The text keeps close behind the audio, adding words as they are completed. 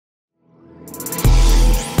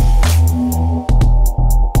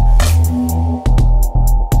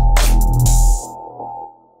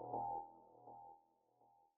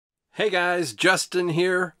Hey guys, Justin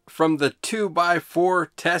here from the 2x4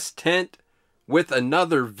 test tent with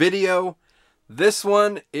another video. This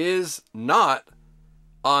one is not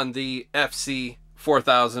on the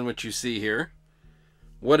FC4000, which you see here.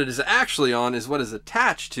 What it is actually on is what is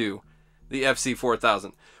attached to the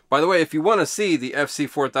FC4000. By the way, if you want to see the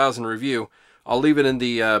FC4000 review, I'll leave it in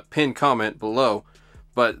the pinned comment below.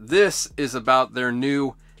 But this is about their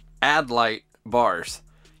new Adlite bars.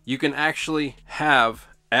 You can actually have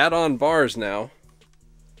add-on bars now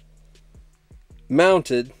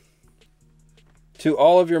mounted to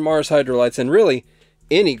all of your Mars Hydro lights, and really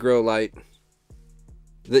any grow light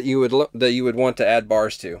that you would want to add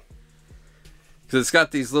bars to, because it's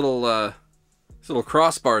got these little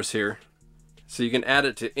crossbars here, so you can add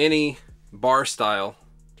it to any bar style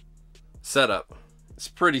setup. It's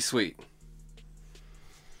pretty sweet.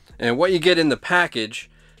 And what you get in the package,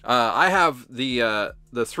 I have the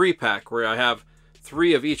 3-pack where I have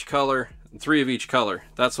 3 of each color and 3 of each color.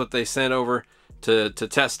 That's what they sent over to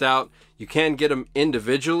test out. You can get them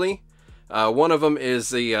individually. One of them is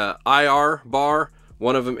the IR bar,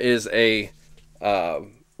 one of them is a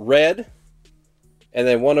red, and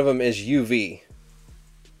then one of them is UV.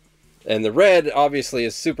 And the red obviously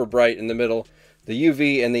is super bright in the middle. The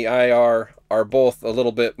UV and the IR are both a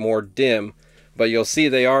little bit more dim, but you'll see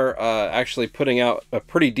they are actually putting out a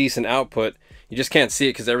pretty decent output. You just can't see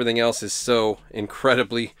it because everything else is so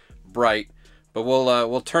incredibly bright. But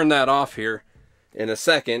we'll turn that off here in a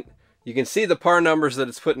second. You can see the par numbers that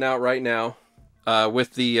it's putting out right now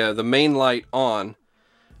with the main light on.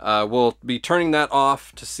 We'll be turning that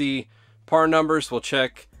off to see par numbers. We'll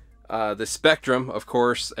check the spectrum, of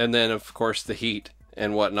course, and then of course the heat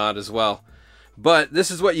and whatnot as well. But this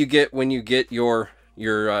is what you get when you get your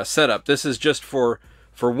setup. This is just for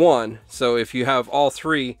one. So if you have all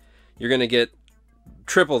 3, you're going to get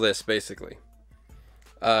triple this basically.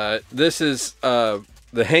 This is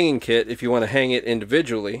the hanging kit if you want to hang it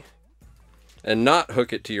individually and not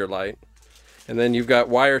hook it to your light. And then you've got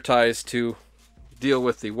wire ties to deal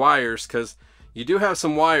with the wires, because you do have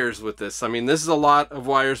some wires with this. I mean, this is a lot of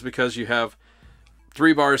wires because you have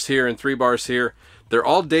 3 bars here and 3 bars here. They're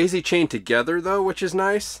all daisy chained together though, which is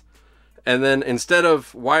nice. And then instead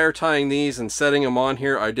of wire tying these and setting them on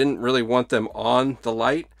here, I didn't really want them on the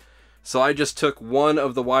light. So I just took one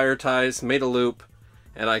of the wire ties, made a loop,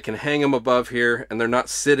 and I can hang them above here, and they're not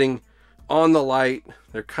sitting on the light.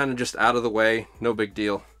 They're kind of just out of the way, no big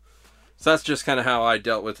deal. So that's just kind of how I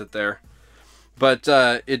dealt with it there. But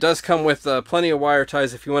it does come with plenty of wire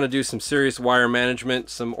ties if you want to do some serious wire management,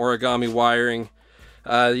 some origami wiring.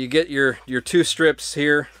 You get your 2 strips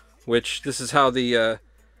here, which this is how the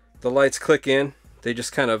lights click in. They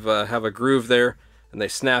just kind of have a groove there, and they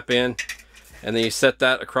snap in. And then you set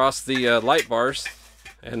that across the light bars,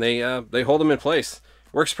 and they hold them in place.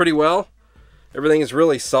 Works pretty well. Everything is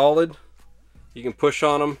really solid. You can push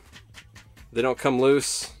on them. They don't come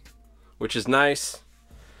loose, which is nice.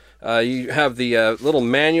 You have the little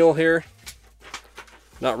manual here.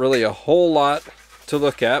 Not really a whole lot to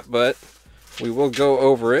look at, but we will go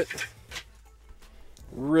over it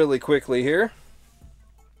really quickly here.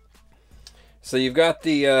 So you've got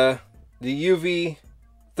the UV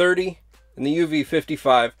 30 and the UV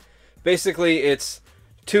 55. Basically it's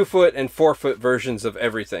 2-foot and 4-foot versions of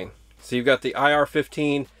everything. So you've got the IR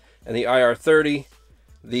 15 and the IR 30,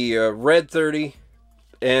 the red 30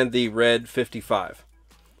 and the red 55.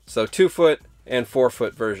 So 2-foot and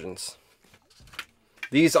 4-foot versions.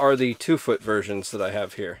 These are the 2-foot versions that I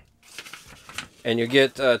have here. And you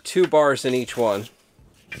get 2 bars in each one.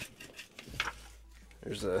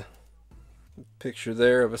 There's a picture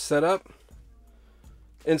there of a setup.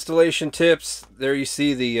 Installation tips. There you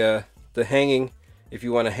see the hanging, if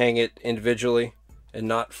you want to hang it individually and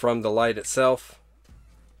not from the light itself.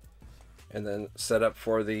 And then set up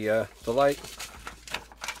for the light.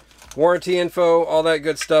 Warranty info, all that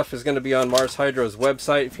good stuff is going to be on Mars Hydro's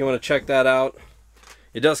website if you want to check that out.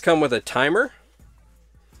 It does come with a timer.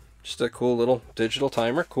 Just a cool little digital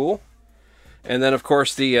timer, cool. And then of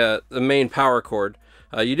course the main power cord.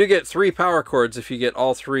 You do get 3 power cords if you get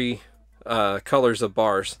all 3 colors of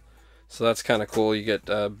bars, so that's kind of cool. You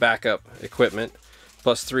get backup equipment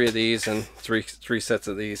plus 3 of these and three sets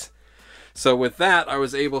of these. So with that, I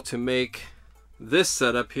was able to make this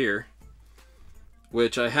setup here,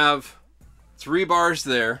 which I have 3 bars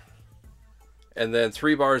there and then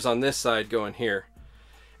 3 bars on this side going here.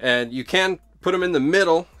 And you can put them in the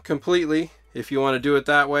middle completely if you want to do it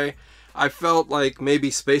that way. I felt like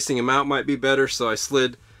maybe spacing them out might be better, so I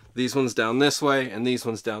slid these ones down this way and these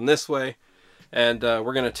ones down this way, and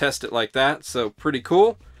we're going to test it like that. So pretty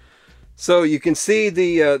cool. So you can see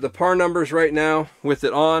the par numbers right now with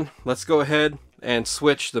it on. Let's go ahead and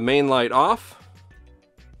switch the main light off.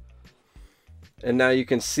 And now you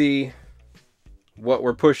can see what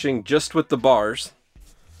we're pushing just with the bars.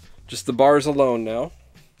 Just the bars alone now.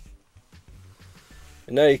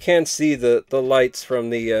 And now you can see the lights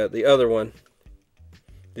from the other one.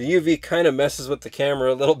 The UV kind of messes with the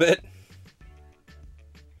camera a little bit.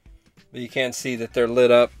 But you can see that they're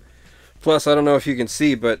lit up. Plus, I don't know if you can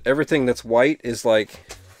see, but everything that's white is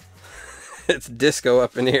like, it's disco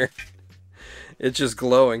up in here. It's just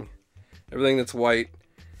glowing. Everything that's white.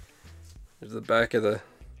 There's the back of the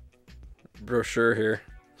brochure here.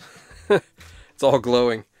 It's all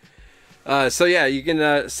glowing. So yeah, you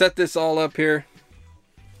can set this all up here.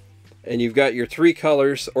 And you've got your 3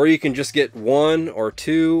 colors, or you can just get 1 or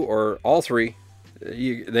 2 or all 3.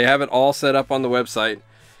 They have it all set up on the website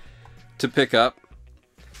to pick up.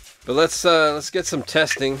 But let's get some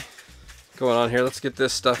testing going on here. Let's get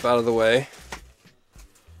this stuff out of the way.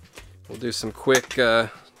 We'll do some quick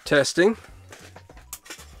testing.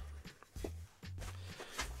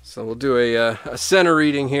 So we'll do a center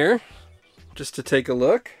reading here, just to take a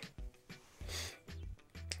look.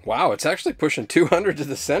 Wow, it's actually pushing 200 to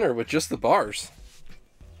the center with just the bars.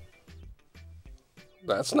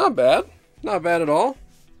 That's not bad. Not bad at all.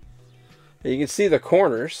 And you can see the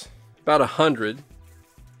corners, about 100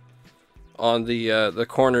 on the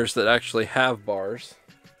corners that actually have bars.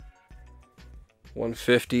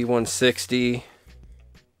 150, 160.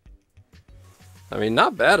 I mean,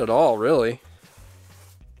 not bad at all, really.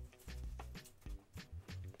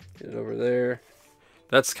 Get it over there.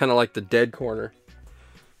 That's kind of like the dead corner.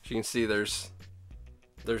 You can see there's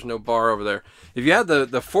no bar over there. If you had the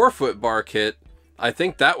 4-foot bar kit, I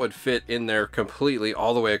think that would fit in there completely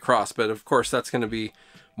all the way across. But of course, that's going to be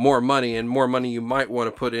more money, and more money you might want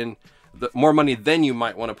to put in, more money than you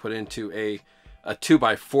might want to put into a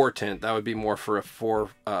 2x4 tent. That would be more for a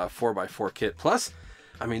 4x4 kit. Plus,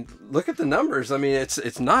 I mean, look at the numbers. I mean,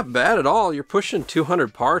 it's not bad at all. You're pushing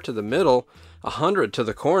 200 par to the middle, 100 to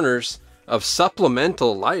the corners of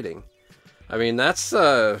supplemental lighting. I mean, that's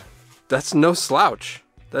no slouch.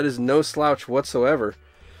 That is no slouch whatsoever.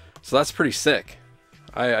 So that's pretty sick.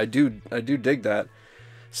 I do dig that.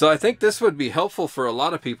 So I think this would be helpful for a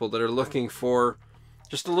lot of people that are looking for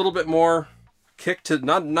just a little bit more kick to,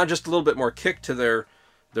 not just a little bit more kick to their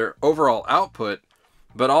overall output,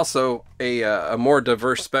 but also a more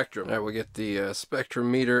diverse spectrum. All right, we'll get the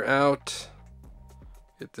spectrum meter out.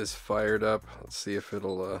 Get this fired up. Let's see if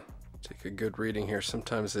it'll take a good reading here.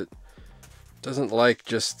 Sometimes it doesn't like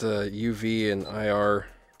just UV and IR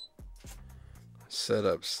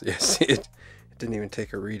setups. Yeah, see, it didn't even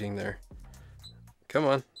take a reading there. Come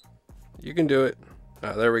on, you can do it.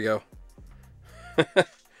 Oh, there we go. All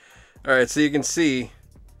right, so you can see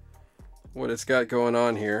what it's got going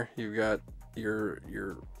on here. You've got your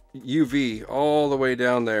UV all the way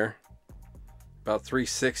down there, about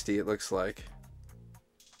 360 it looks like,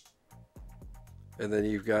 and then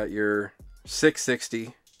you've got your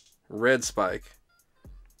 660 red spike,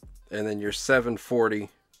 and then your 740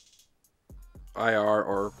 IR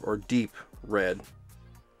or deep red.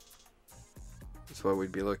 That's what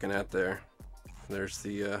we'd be looking at there. There's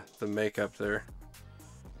the makeup there.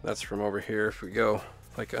 That's from over here. If we go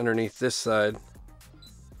like underneath this side,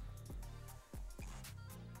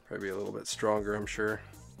 probably a little bit stronger, I'm sure.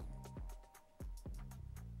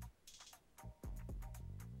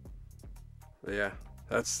 But yeah,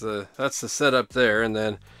 that's the setup there. And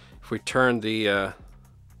then if we turn the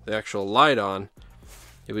actual light on,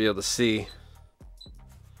 you'll be able to see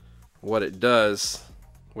what it does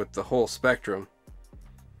with the whole spectrum.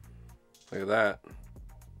 Look at that.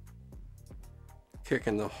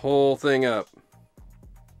 Kicking the whole thing up.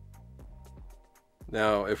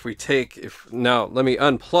 Now if we take, now let me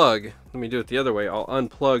unplug, let me do it the other way. I'll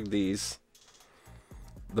unplug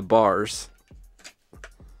the bars.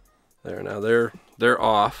 There, now they're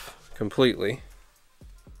off completely.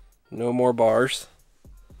 No more bars.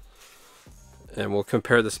 And we'll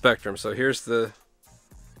compare the spectrum. So here's the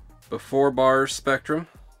before bars spectrum.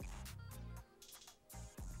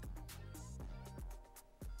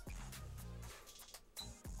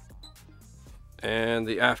 And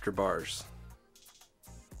the after bars.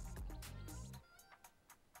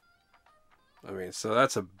 I mean, so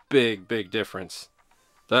that's a big difference.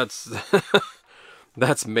 That's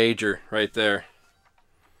that's major right there.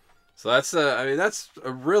 So that's I mean, that's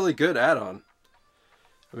a really good add-on.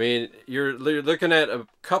 I mean, you're looking at a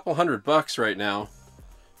couple $100 right now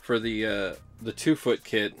for the 2-foot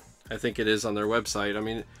kit. I think it is on their website. I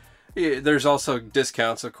mean, there's also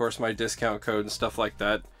discounts, of course, my discount code and stuff like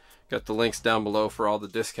that Got the links down below for all the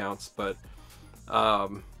discounts. But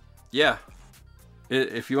yeah,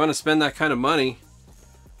 if you want to spend that kind of money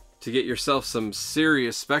to get yourself some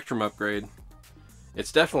serious spectrum upgrade,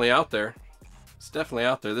 it's definitely out there. It's definitely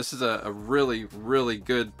out there. This is a really, really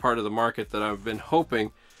good part of the market that I've been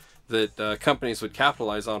hoping that companies would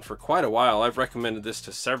capitalize on for quite a while. I've recommended this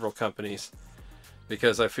to several companies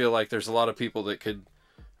because I feel like there's a lot of people that could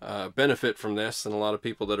benefit from this, and a lot of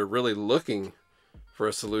people that are really looking for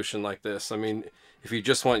a solution like this. I mean, if you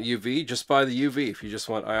just want UV, just buy the UV. If you just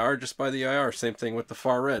want IR, just buy the IR. Same thing with the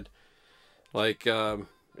far red. Like,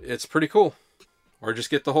 it's pretty cool. Or just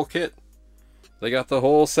get the whole kit. They got the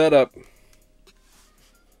whole setup.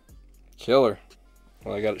 Killer.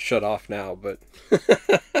 Well, I got it shut off now, but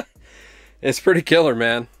it's pretty killer,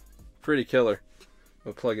 man. Pretty killer.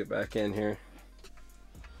 We'll plug it back in here.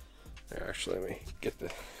 There, actually, let me get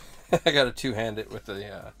the... I got to two-hand it with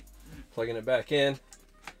the plugging it back in.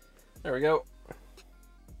 There we go.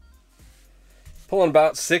 Pulling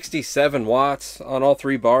about 67 watts on all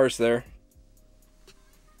 3 bars there.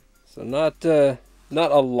 So not a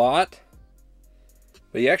lot,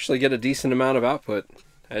 but you actually get a decent amount of output,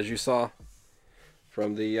 as you saw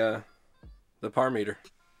from the par meter.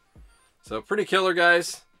 So pretty killer,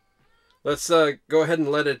 guys. Let's go ahead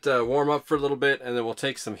and let it warm up for a little bit, and then we'll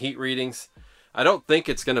take some heat readings. I don't think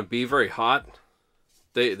it's going to be very hot.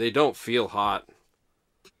 They don't feel hot.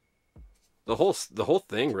 The whole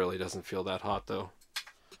thing really doesn't feel that hot, though,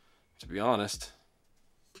 to be honest.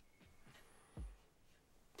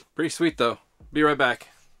 Pretty sweet, though. Be right back.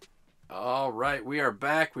 All right, we are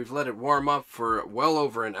back. We've let it warm up for well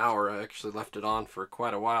over an hour. I actually left it on for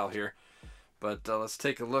quite a while here. But let's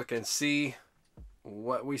take a look and see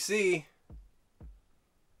what we see.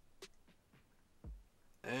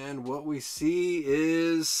 And what we see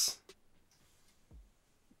is...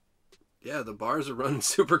 yeah, the bars are running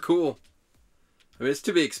super cool. I mean, it's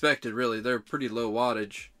to be expected, really. They're pretty low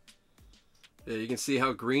wattage. Yeah, you can see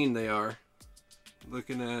how green they are.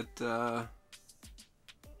 Looking at, what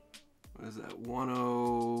is that,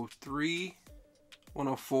 103,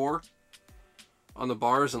 104 on the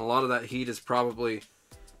bars, and a lot of that heat is probably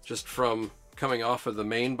just from coming off of the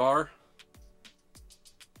main bar.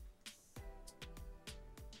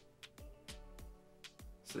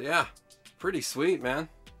 So yeah, pretty sweet, man.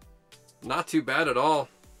 Not too bad at all.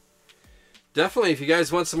 Definitely, if you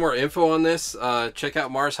guys want some more info on this, check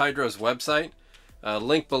out Mars Hydro's website.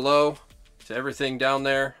 Link below to everything down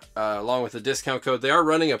there, along with the discount code. They are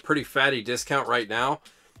running a pretty fatty discount right now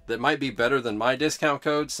that might be better than my discount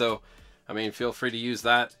code. So, I mean, feel free to use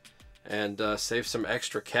that and save some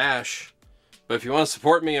extra cash. But if you want to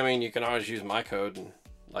support me, I mean, you can always use my code and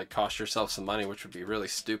like cost yourself some money, which would be really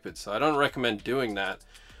stupid. So I don't recommend doing that.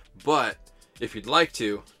 But if you'd like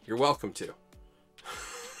to, you're welcome to.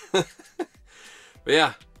 But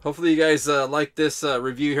yeah, hopefully you guys like this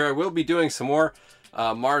review here. I will be doing some more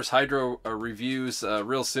Mars Hydro reviews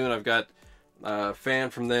real soon. I've got a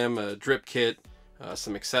fan from them, a drip kit,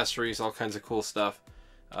 some accessories, all kinds of cool stuff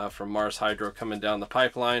from Mars Hydro coming down the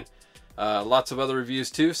pipeline. Lots of other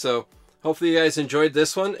reviews too. So hopefully you guys enjoyed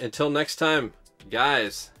this one. Until next time,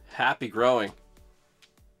 guys, happy growing.